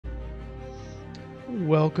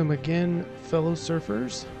Welcome again, fellow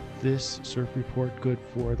surfers. This surf report good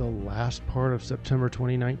for the last part of September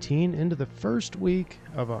 2019 into the first week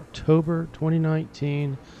of October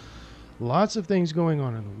 2019. Lots of things going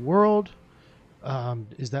on in the world.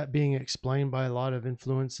 Is that being explained by a lot of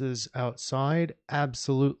influences outside?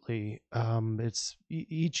 Absolutely. It's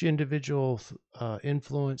each individual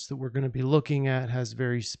influence that we're going to be looking at has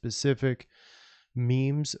very specific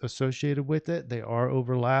memes associated with it. They are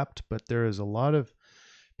overlapped, but there is a lot of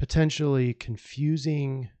potentially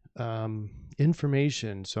confusing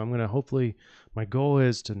information. So I'm going to hopefully, my goal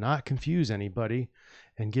is to not confuse anybody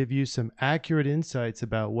and give you some accurate insights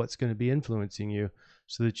about what's going to be influencing you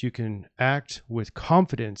so that you can act with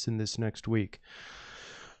confidence in this next week.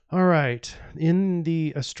 All right. In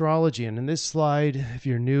the astrology, and in this slide, if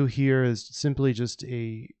you're new here, is simply just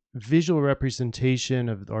a visual representation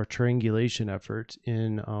of our triangulation effort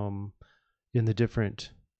in the different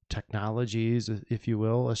technologies, if you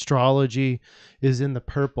will. Astrology is in the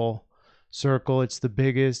purple circle. It's the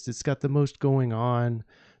biggest. It's got the most going on.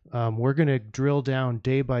 We're going to drill down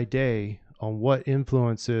day by day on what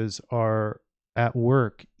influences are at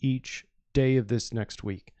work each day of this next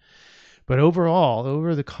week. But overall,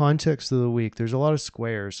 over the context of the week, there's a lot of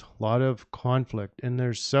squares, a lot of conflict, and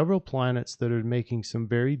there's several planets that are making some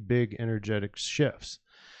very big energetic shifts.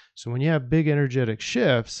 So when you have big energetic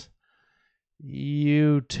shifts,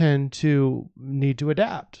 you tend to need to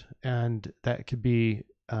adapt, and that could be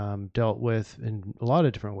dealt with in a lot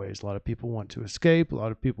of different ways. A lot of people want to escape. A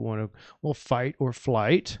lot of people want to, fight or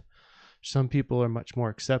flight. Some people are much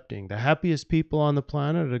more accepting. The happiest people on the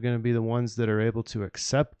planet are going to be the ones that are able to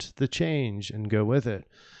accept the change and go with it.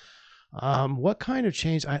 What kind of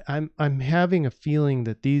change? I'm having a feeling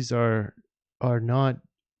that these are not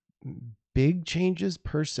big changes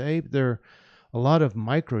per se. They're a lot of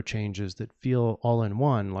micro changes that feel all in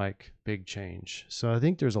one, like big change. So I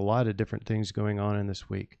think there's a lot of different things going on in this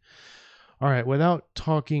week. All right, without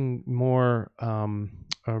talking more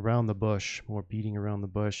around the bush, more beating around the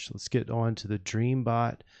bush, let's get on to the dream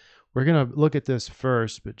bot. We're going to look at this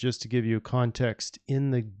first, but just to give you context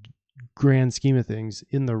in the grand scheme of things,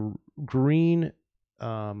 in the green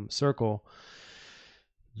circle,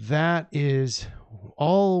 that is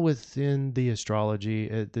all within the astrology.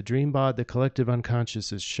 The dream bot, the collective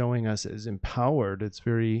unconscious, is showing us as empowered. It's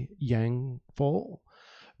very yangful,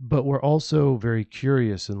 but we're also very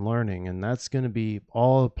curious and learning, and that's going to be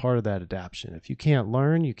all a part of that adaptation. If you can't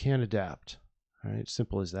learn, you can't adapt. All right,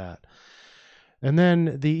 simple as that. And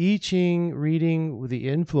then the I-Ching reading with the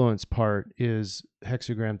influence part is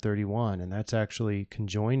hexagram 31, and that's actually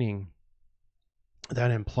conjoining.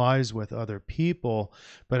 That implies with other people,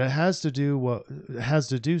 but it has to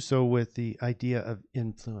do so with the idea of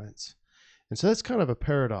influence. And so that's kind of a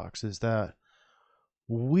paradox, is that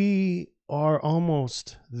we are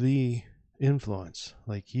almost the influence.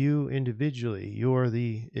 Like you individually, you're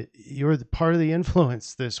the part of the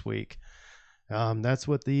influence this week. That's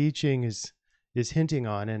what the I-Ching is hinting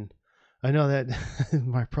on. And I know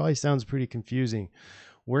that probably sounds pretty confusing.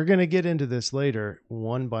 We're going to get into this later,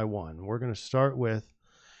 one by one. We're going to start with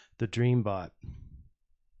the dream bot.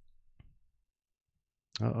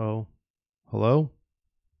 Uh-oh. Hello?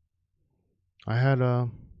 I had a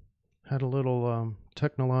little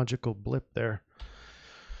technological blip there.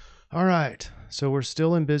 All right. So we're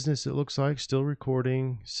still in business, it looks like, still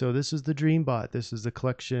recording. So this is the dream bot. This is the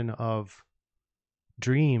collection of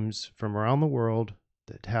dreams from around the world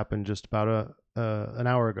that happened just about an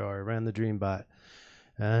hour ago. I ran the dream bot.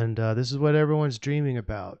 And this is what everyone's dreaming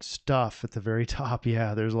about. Stuff at the very top.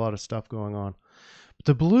 Yeah, there's a lot of stuff going on. But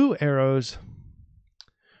the blue arrows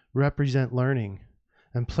represent learning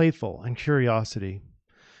and playful and curiosity.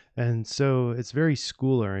 And so it's very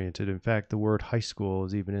school oriented. In fact, the word high school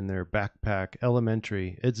is even in their backpack.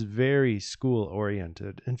 Elementary. It's very school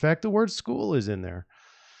oriented. In fact, the word school is in there.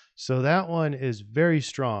 So that one is very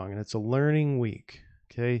strong, and it's a learning week.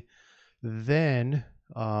 Okay. Then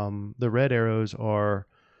the red arrows are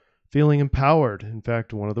feeling empowered. In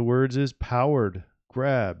fact, one of the words is powered,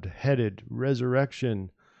 grabbed, headed,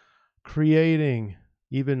 resurrection, creating,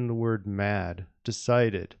 even the word mad,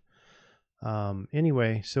 decided.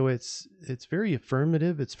 Anyway, so it's very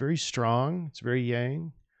affirmative. It's very strong. It's very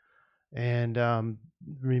yang. And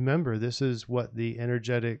remember, this is what the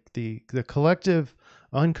energetic, the collective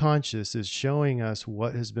unconscious is showing us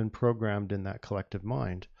what has been programmed in that collective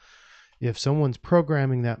mind. If someone's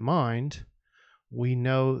programming that mind, we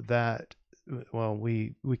know that, well,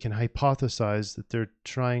 we can hypothesize that they're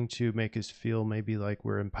trying to make us feel maybe like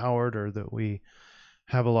we're empowered or that we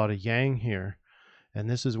have a lot of yang here. And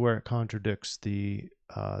this is where it contradicts the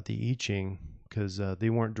I-Ching because they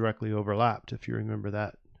weren't directly overlapped, if you remember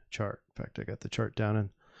that chart. In fact, I got the chart down in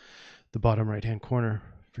the bottom right-hand corner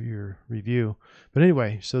for your review. But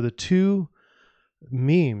anyway, so the two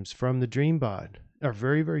memes from the dream bod are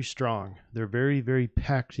very, very strong. They're very, very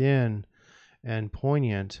packed in and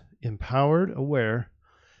poignant, empowered, aware.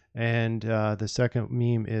 And the second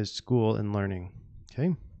meme is school and learning.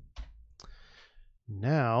 Okay.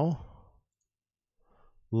 Now,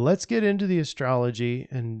 let's get into the astrology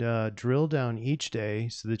and drill down each day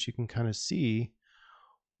so that you can kind of see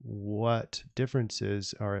what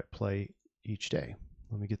differences are at play each day.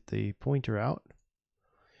 Let me get the pointer out.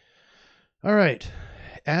 All right.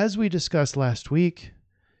 As we discussed last week,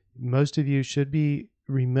 most of you should be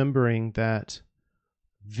remembering that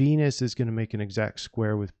Venus is going to make an exact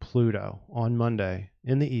square with Pluto on Monday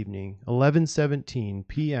in the evening, 11:17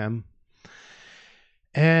 p.m.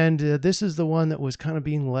 And this is the one that was kind of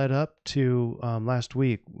being led up to last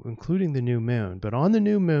week, including the new moon. But on the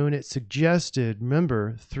new moon, it suggested,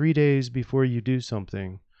 remember, 3 days before you do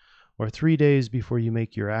something or 3 days before you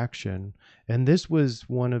make your action. And this was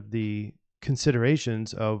one of the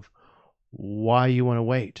considerations of why you want to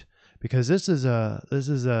wait, because this is an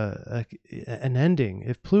ending.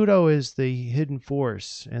 If Pluto is the hidden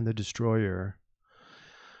force and the destroyer,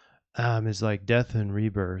 is like death and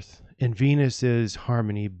rebirth, and Venus is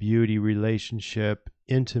harmony, beauty, relationship,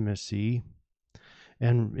 intimacy,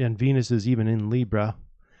 and Venus is even in Libra.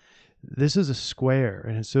 This is a square,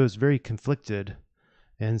 and so it's very conflicted.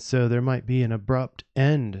 And so there might be an abrupt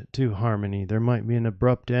end to harmony. There might be an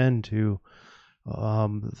abrupt end to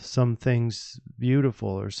some things beautiful,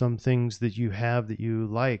 or some things that you have that you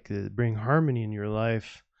like that bring harmony in your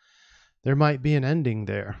life. There might be an ending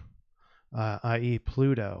there, i.e.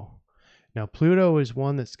 Pluto. Now, Pluto is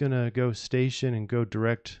one that's going to go station and go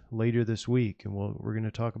direct later this week, and we're going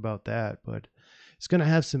to talk about that. But it's going to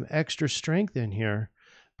have some extra strength in here.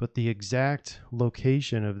 But the exact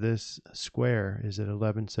location of this square is at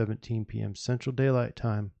 11:17 p.m. Central Daylight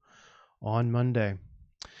Time on Monday.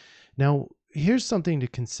 Now, here's something to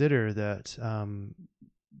consider, that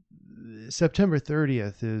September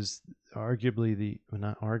 30th is arguably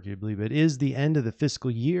not arguably, but is the end of the fiscal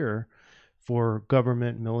year for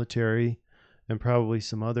government, military, and probably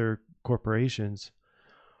some other corporations.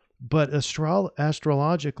 But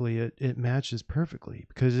astrologically, it matches perfectly,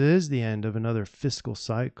 because it is the end of another fiscal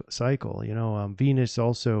cycle. You know, Venus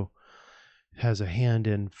also has a hand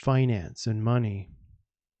in finance and money.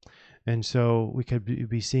 And so we could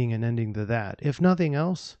be seeing an ending to that. If nothing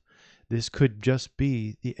else, this could just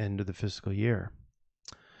be the end of the fiscal year.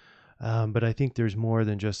 But I think there's more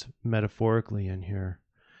than just metaphorically in here.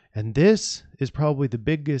 And this is probably the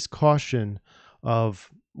biggest caution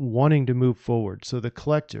of wanting to move forward. So the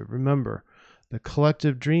collective, remember, the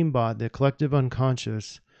collective dream bod, the collective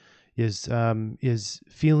unconscious is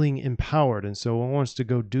feeling empowered. And so it wants to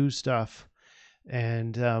go do stuff.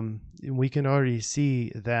 And we can already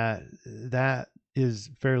see that that is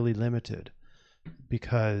fairly limited,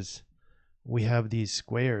 because we have these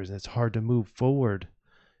squares and it's hard to move forward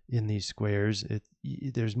in these squares.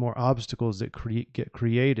 There's more obstacles that get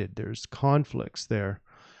created. There's conflicts there,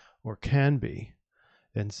 or can be.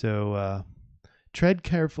 And so tread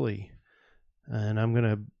carefully. And I'm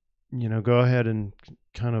going to, go ahead and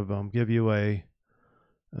kind of give you a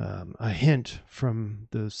hint from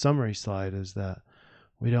the summary slide, is that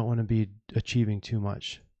we don't want to be achieving too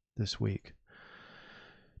much this week.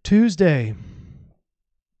 Tuesday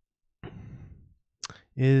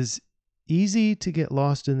is easy to get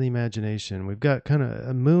lost in the imagination. We've got kind of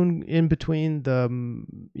a moon in between the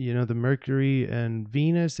Mercury and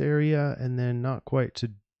Venus area, and then not quite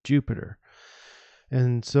to Jupiter.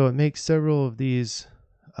 And so it makes several of these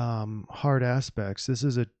hard aspects. This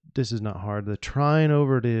is not hard. The trine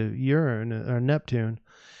over to Uranus or Neptune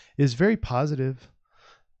is very positive.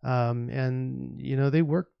 And they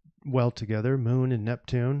work well together, Moon and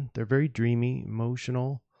Neptune. They're very dreamy,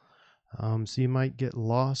 emotional. So you might get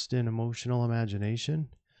lost in emotional imagination,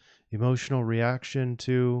 emotional reaction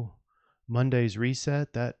to Monday's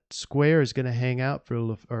reset. That square is going to hang out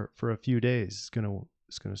for a few days. It's going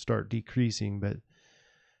to start decreasing, but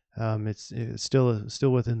it's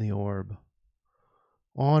still within the orb.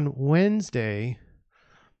 On Wednesday,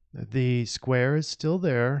 the square is still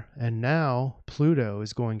there, and now Pluto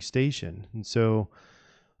is going station. And so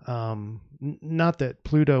not that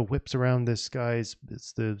Pluto whips around this sky,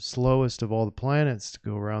 it's the slowest of all the planets to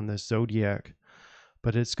go around this zodiac,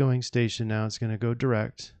 but it's going station now. It's going to go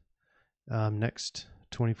direct next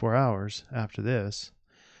 24 hours after this.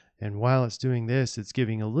 And while it's doing this, it's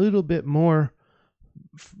giving a little bit more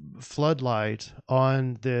floodlight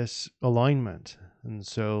on this alignment. And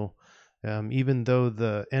so Even though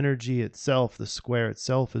the energy itself, the square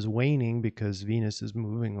itself, is waning because Venus is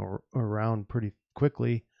moving around pretty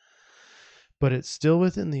quickly, but it's still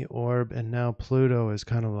within the orb, and now Pluto is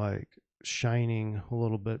kind of like shining a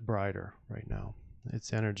little bit brighter right now.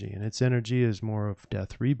 Its energy is more of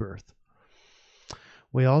death, rebirth.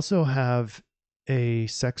 We also have a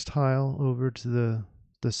sextile over to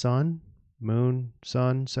the sun, moon,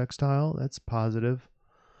 sun sextile. That's positive.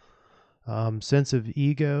 Sense of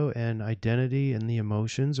ego and identity and the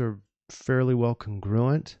emotions are fairly well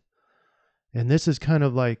congruent. And this is kind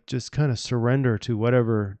of like just kind of surrender to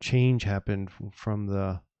whatever change happened from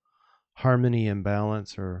the harmony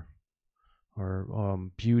imbalance or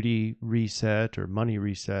beauty reset or money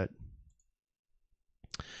reset.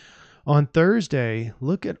 On Thursday,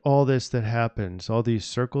 look at all this that happens. All these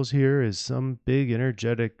circles here is some big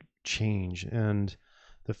energetic change. And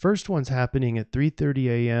the first one's happening at 3:30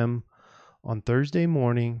 a.m. on Thursday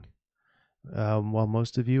morning. While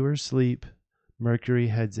most of you are asleep, Mercury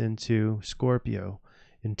heads into Scorpio.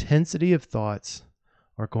 Intensity of thoughts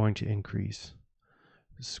are going to increase.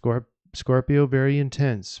 Scorpio, very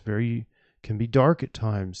intense, can be dark at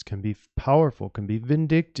times, can be powerful, can be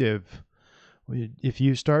vindictive. If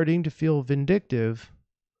you're starting to feel vindictive,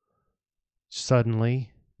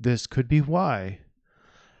 suddenly this could be why.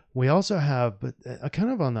 We also have, but kind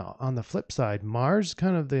of on the flip side, Mars,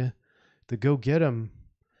 kind of the go get 'em,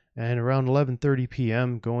 and around 11:30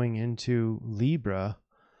 p.m. going into Libra.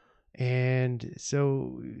 And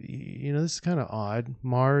so, this is kind of odd.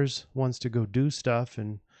 Mars wants to go do stuff,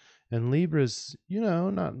 and Libra's,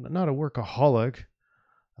 not a workaholic,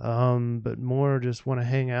 but more just want to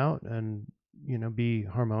hang out and, be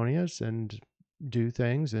harmonious and do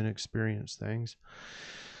things and experience things.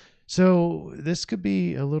 So this could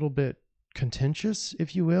be a little bit contentious,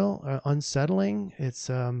 if you will, unsettling. It's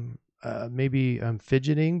maybe I'm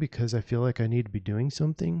fidgeting because I feel like I need to be doing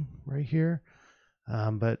something right here.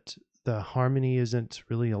 But the harmony isn't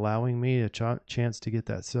really allowing me a chance to get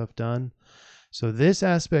that stuff done. So this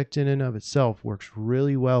aspect in and of itself works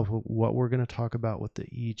really well for what we're going to talk about with the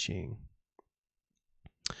I-Ching.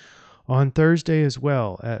 On Thursday as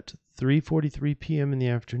well, at 3:43 p.m. in the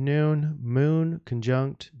afternoon, Moon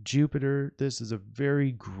conjunct Jupiter. This is a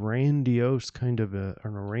very grandiose kind of an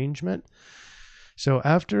arrangement. So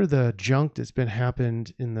after the junk that's been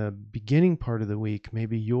happened in the beginning part of the week,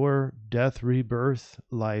 maybe your death, rebirth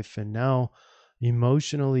life, and now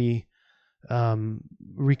emotionally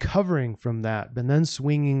recovering from that, but then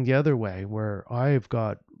swinging the other way where I've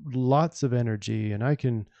got lots of energy and I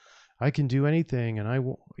can do anything, and I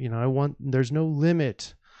want, there's no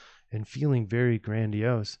limit, and feeling very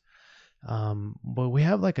grandiose. But we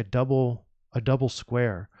have like a double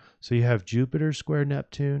square. So you have Jupiter square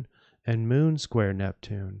Neptune and Moon square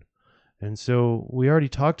Neptune. And so we already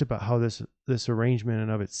talked about how this arrangement in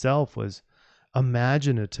and of itself was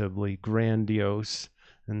imaginatively grandiose.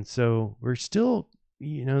 And so we're still,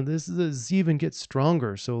 this even gets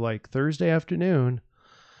stronger. So like Thursday afternoon,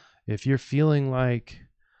 if you're feeling like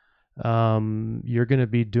you're going to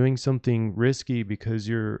be doing something risky because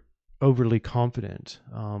you're overly confident,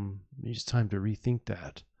 it's time to rethink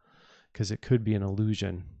that, because it could be an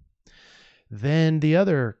illusion. Then the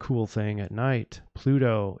other cool thing at night,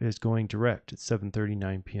 Pluto is going direct at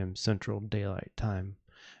 7:39 p.m. Central Daylight Time.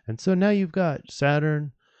 And so now you've got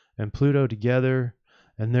Saturn and Pluto together,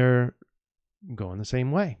 and they're going the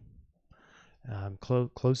same way,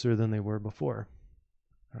 closer than they were before.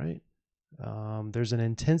 All right. There's an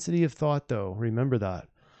intensity of thought, though. Remember that.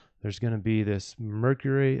 There's going to be this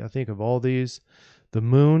Mercury, I think of all these, the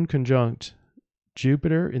Moon conjunct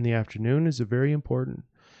Jupiter in the afternoon is very important.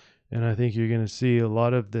 And I think you're going to see a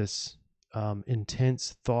lot of this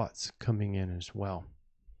intense thoughts coming in as well.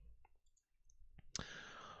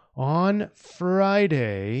 On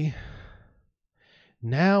Friday,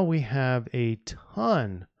 now we have a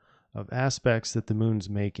ton of aspects that the Moon's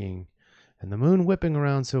making. And the Moon whipping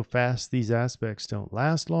around so fast, these aspects don't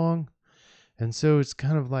last long. And so it's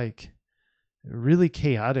kind of like really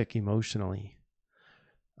chaotic emotionally.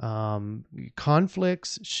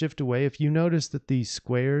 Conflicts shift away. If you notice that these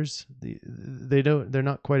squares, they're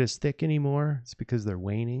not quite as thick anymore, it's because they're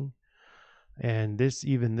waning. And this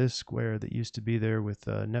square that used to be there with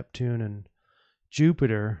Neptune and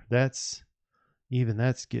Jupiter, that's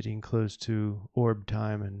getting close to orb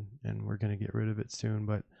time, and we're going to get rid of it soon.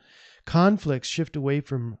 But conflicts shift away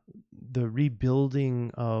from the rebuilding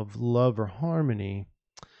of love or harmony,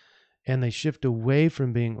 and they shift away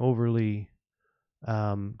from being overly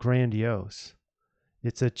grandiose.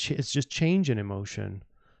 It's just change in emotion.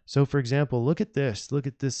 So for example, look at this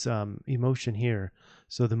emotion here.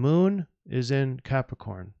 So the Moon is in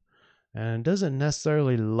Capricorn, and doesn't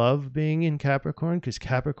necessarily love being in Capricorn because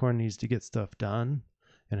Capricorn needs to get stuff done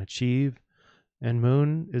and achieve, and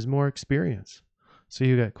Moon is more experience. So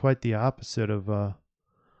you got quite the opposite of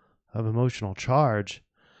emotional charge.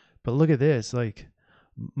 But look at this, like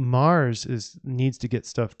Mars needs to get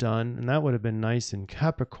stuff done, and that would have been nice in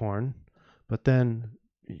Capricorn, but then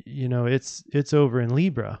it's over in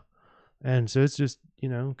Libra, and so it's just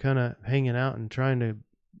kind of hanging out and trying to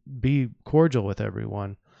be cordial with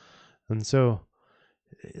everyone.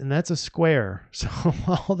 And that's a square. So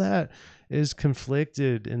all that is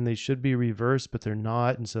conflicted and they should be reversed, but they're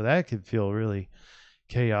not. And so that could feel really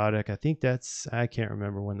chaotic. I can't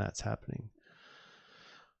remember when that's happening.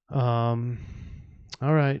 All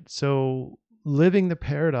right. So living the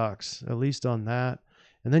paradox, at least on that.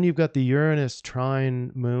 And then you've got the Uranus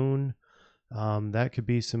trine Moon. That could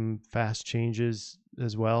be some fast changes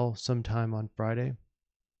as well sometime on Friday.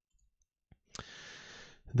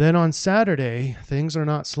 Then on Saturday, things are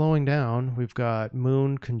not slowing down. We've got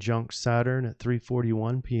Moon conjunct Saturn at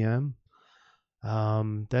 3:41 p.m.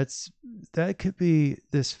 That could be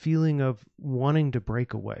this feeling of wanting to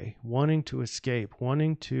break away, wanting to escape,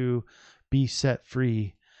 wanting to be set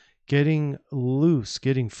free, getting loose,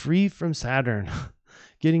 getting free from Saturn,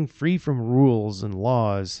 getting free from rules and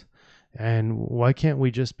laws. And why can't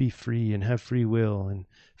we just be free and have free will and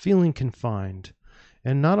feeling confined?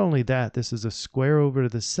 And not only that, this is a square over to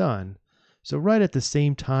the sun. So right at the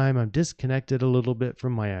same time, I'm disconnected a little bit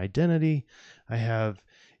from my identity. I have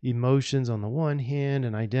emotions on the one hand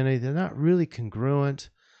and identity. They're not really congruent.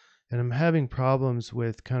 And I'm having problems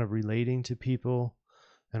with kind of relating to people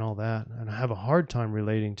and all that. And I have a hard time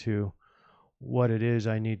relating to what it is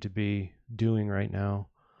I need to be doing right now.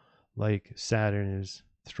 Like Saturn is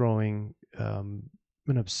throwing an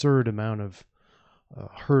absurd amount of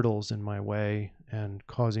hurdles in my way and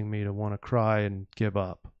causing me to want to cry and give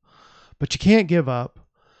up. But you can't give up.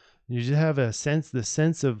 You just have the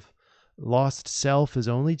sense of lost self is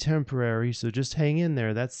only temporary. So just hang in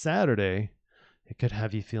there. That's Saturday. It could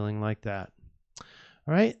have you feeling like that.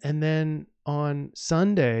 All right. And then on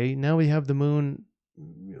Sunday, now we have the Moon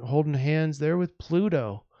holding hands there with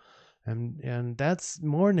Pluto. And that's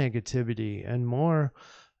more negativity and more,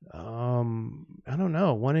 I don't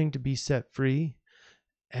know, wanting to be set free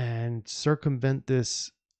and circumvent this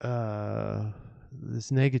negativity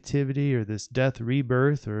or this death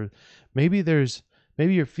rebirth, or maybe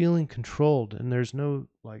you're feeling controlled and there's no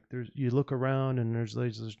you look around and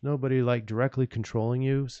there's nobody like directly controlling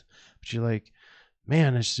you, but you're like,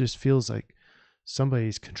 man, it just feels like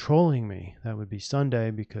somebody's controlling me. That would be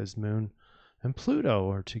Sunday because Moon and Pluto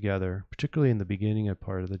are together, particularly in the beginning of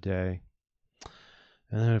part of the day.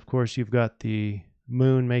 And then of course you've got the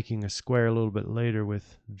Moon making a square a little bit later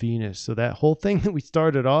with Venus. So that whole thing that we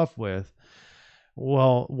started off with,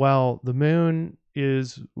 well, while the Moon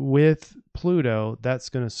is with Pluto, that's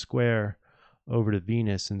going to square over to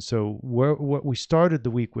Venus. And so what we started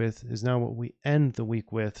the week with is now what we end the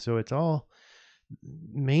week with. So it's all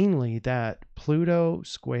mainly that Pluto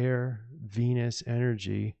square Venus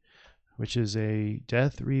energy, which is a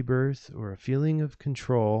death rebirth or a feeling of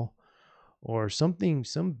control or some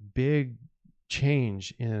big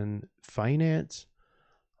change in finance.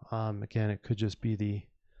 Again, it could just be the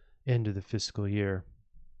end of the fiscal year.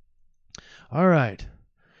 All right.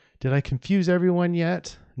 Did I confuse everyone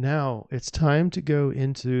yet? Now it's time to go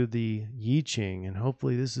into the I-Ching, and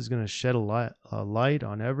hopefully this is going to shed a light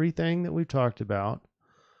on everything that we've talked about,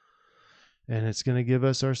 and it's going to give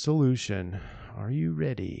us our solution. Are you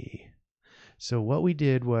ready? So what we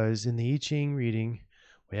did was in the I-Ching reading,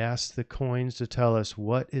 we asked the coins to tell us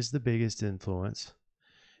what is the biggest influence.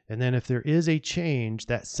 And then if there is a change,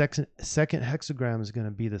 that second hexagram is going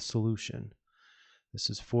to be the solution. This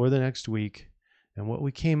is for the next week. And what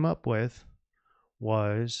we came up with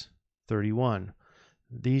was 31.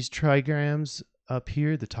 These trigrams up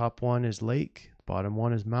here, the top one is lake, the bottom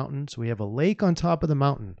one is mountain. So we have a lake on top of the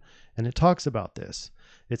mountain. And it talks about this.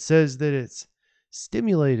 It says that it's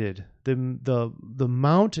stimulated. The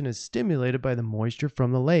mountain is stimulated by the moisture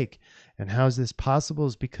from the lake. And how is this possible?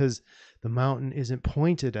 Is because the mountain isn't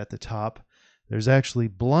pointed at the top. There's actually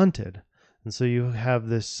blunted. And so you have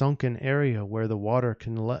this sunken area where the water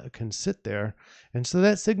can sit there. And so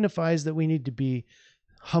that signifies that we need to be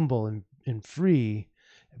humble and free,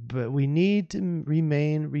 but we need to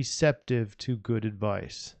remain receptive to good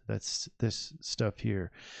advice. That's this stuff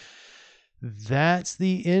here. That's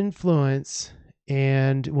the influence.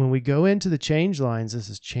 And when we go into the change lines, this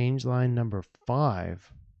is change line number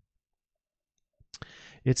 5.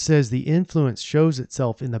 It says the influence shows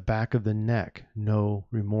itself in the back of the neck, no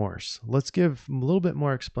remorse. Let's give a little bit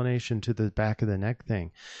more explanation to the back of the neck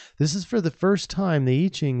thing. This is for the first time the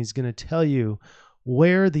I-Ching is going to tell you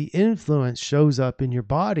where the influence shows up in your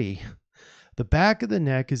body. The back of the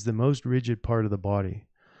neck is the most rigid part of the body.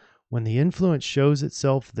 When the influence shows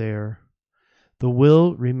itself there, the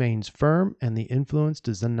will remains firm and the influence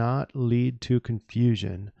does not lead to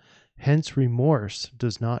confusion. Hence, remorse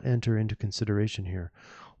does not enter into consideration here.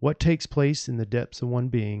 What takes place in the depths of one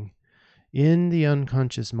being, in the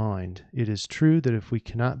unconscious mind? It is true that if we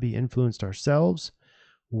cannot be influenced ourselves,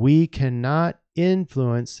 we cannot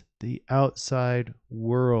influence the outside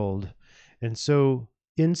world. And so,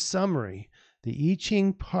 in summary, the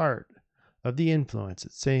I-Ching part of the influence,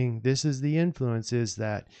 it's saying this is the influence, is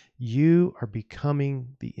that you are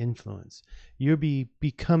becoming the influence. You're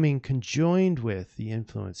becoming conjoined with the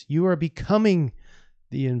influence. You are becoming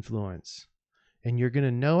the influence. And you're going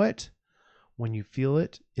to know it when you feel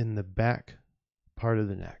it in the back part of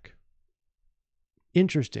the neck.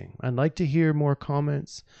 Interesting. I'd like to hear more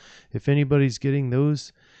comments. If anybody's getting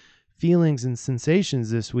those feelings and sensations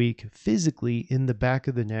this week physically in the back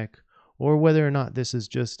of the neck, or whether or not this is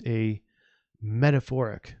just a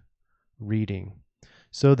metaphoric reading.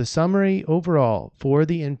 So the summary overall for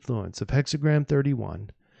the influence of hexagram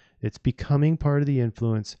 31, it's becoming part of the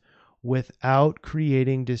influence without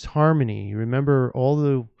creating disharmony. You remember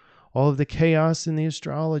all of the chaos in the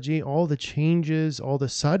astrology, all the changes, all the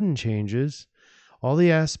sudden changes, all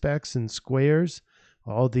the aspects and squares,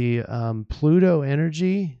 all the Pluto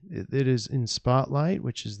energy that is in spotlight,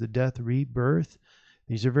 which is the death, rebirth.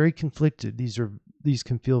 These are very conflicted. These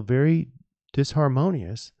can feel very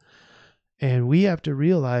disharmonious, and we have to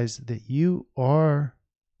realize that you are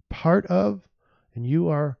part of, and you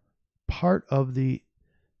are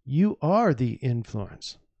the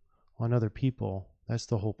influence on other people. That's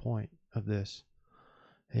the whole point of this,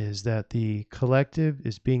 is that the collective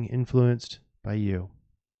is being influenced by you.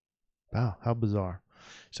 Wow, how bizarre.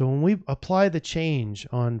 So when we apply the change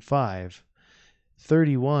on 5,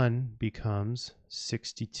 31 becomes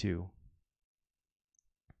 62.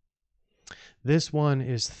 This one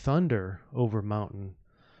is thunder over mountain.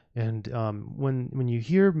 And when you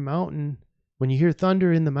hear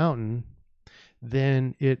thunder in the mountain,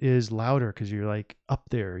 then it is louder because you're like up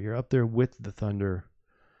there. You're up there with the thunder.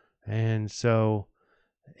 And so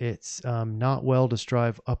it's not well to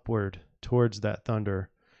strive upward towards that thunder.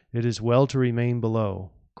 It is well to remain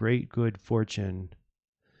below. Great good fortune.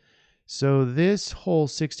 So this whole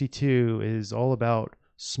 62 is all about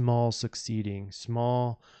small succeeding,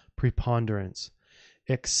 small preponderance.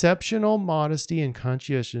 Exceptional modesty and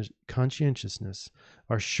conscientiousness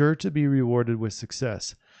are sure to be rewarded with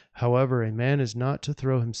success. However, a man is not to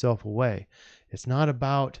throw himself away. It's not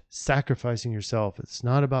about sacrificing yourself. It's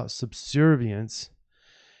not about subservience.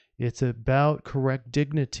 It's about correct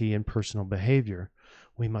dignity and personal behavior.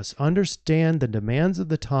 We must understand the demands of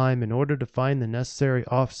the time in order to find the necessary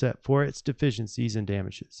offset for its deficiencies and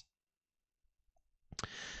damages.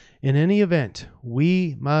 In any event,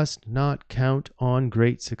 we must not count on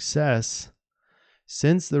great success,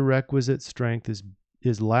 since the requisite strength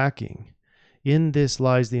is lacking. In this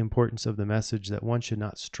lies the importance of the message that one should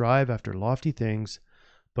not strive after lofty things,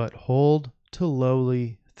 but hold to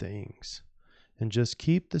lowly things. And just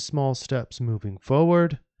keep the small steps moving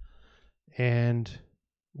forward, and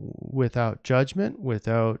without judgment,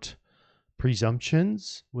 without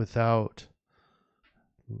presumptions, without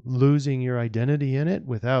losing your identity in it,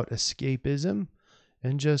 without escapism,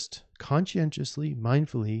 and just conscientiously,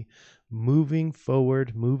 mindfully moving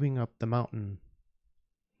forward, moving up the mountain.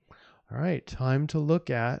 All right, time to look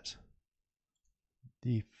at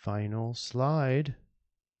the final slide.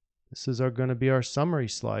 This is going to be our summary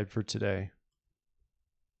slide for today.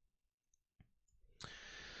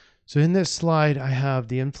 So in this slide, I have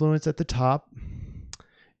the influence at the top,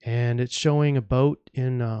 and it's showing a boat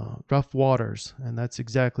in rough waters, and that's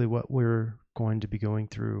exactly what we're going to be going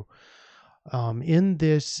through. In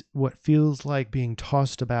this, what feels like being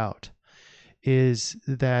tossed about is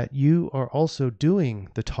that you are also doing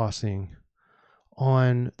the tossing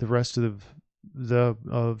on the rest of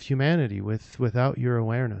humanity without your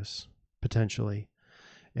awareness, potentially.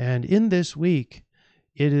 And in this week,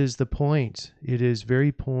 it is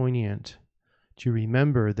very poignant to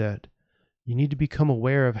remember that you need to become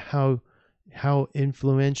aware of how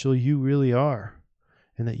influential you really are,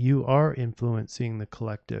 and that you are influencing the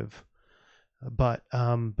collective. But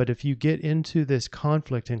if you get into this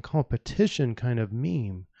conflict and competition kind of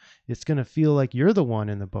meme, it's going to feel like you're the one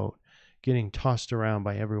in the boat getting tossed around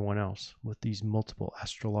by everyone else with these multiple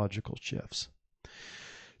astrological shifts.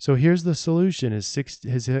 So here's the solution: is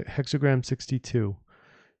hexagram 62.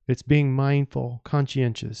 It's being mindful,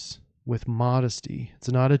 conscientious, with modesty. It's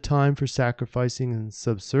not a time for sacrificing and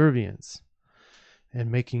subservience and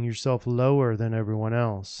making yourself lower than everyone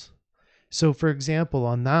else. So, for example,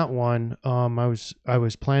 on that one, I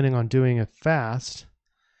was planning on doing a fast,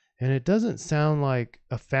 and it doesn't sound like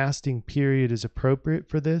a fasting period is appropriate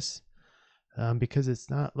for this, because it's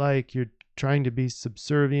not like you're trying to be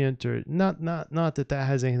subservient, or not that that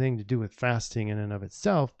has anything to do with fasting in and of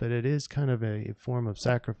itself, but it is kind of a form of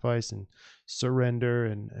sacrifice and surrender,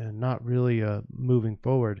 and not really moving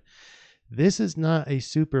forward. This is not a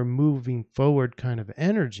super moving forward kind of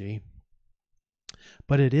energy,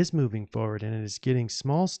 but it is moving forward, and it is getting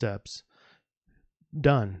small steps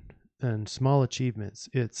done and small achievements.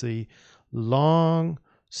 It's a long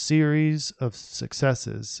series of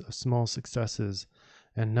successes, of small successes,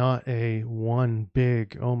 and not a one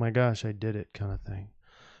big, oh my gosh, I did it kind of thing.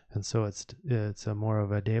 And so it's a more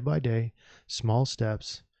of a day by day, small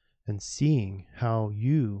steps, and seeing how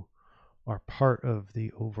you are part of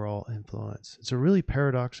the overall influence. It's a really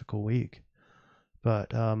paradoxical week,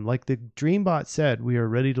 but like the Dreambot said, we are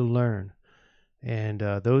ready to learn. And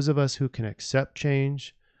those of us who can accept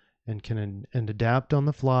change and can adapt on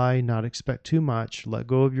the fly, not expect too much, let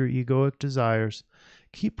go of your egoic desires,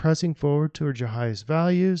 keep pressing forward towards your highest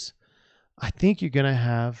values, I think you're going to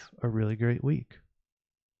have a really great week,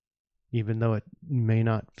 even though it may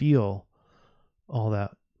not feel all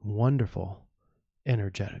that wonderful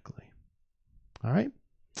energetically. All right.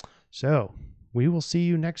 So we will see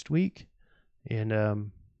you next week,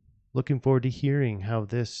 and looking forward to hearing how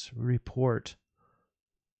this report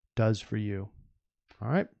does for you. All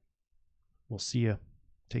right. We'll see you.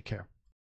 Take care.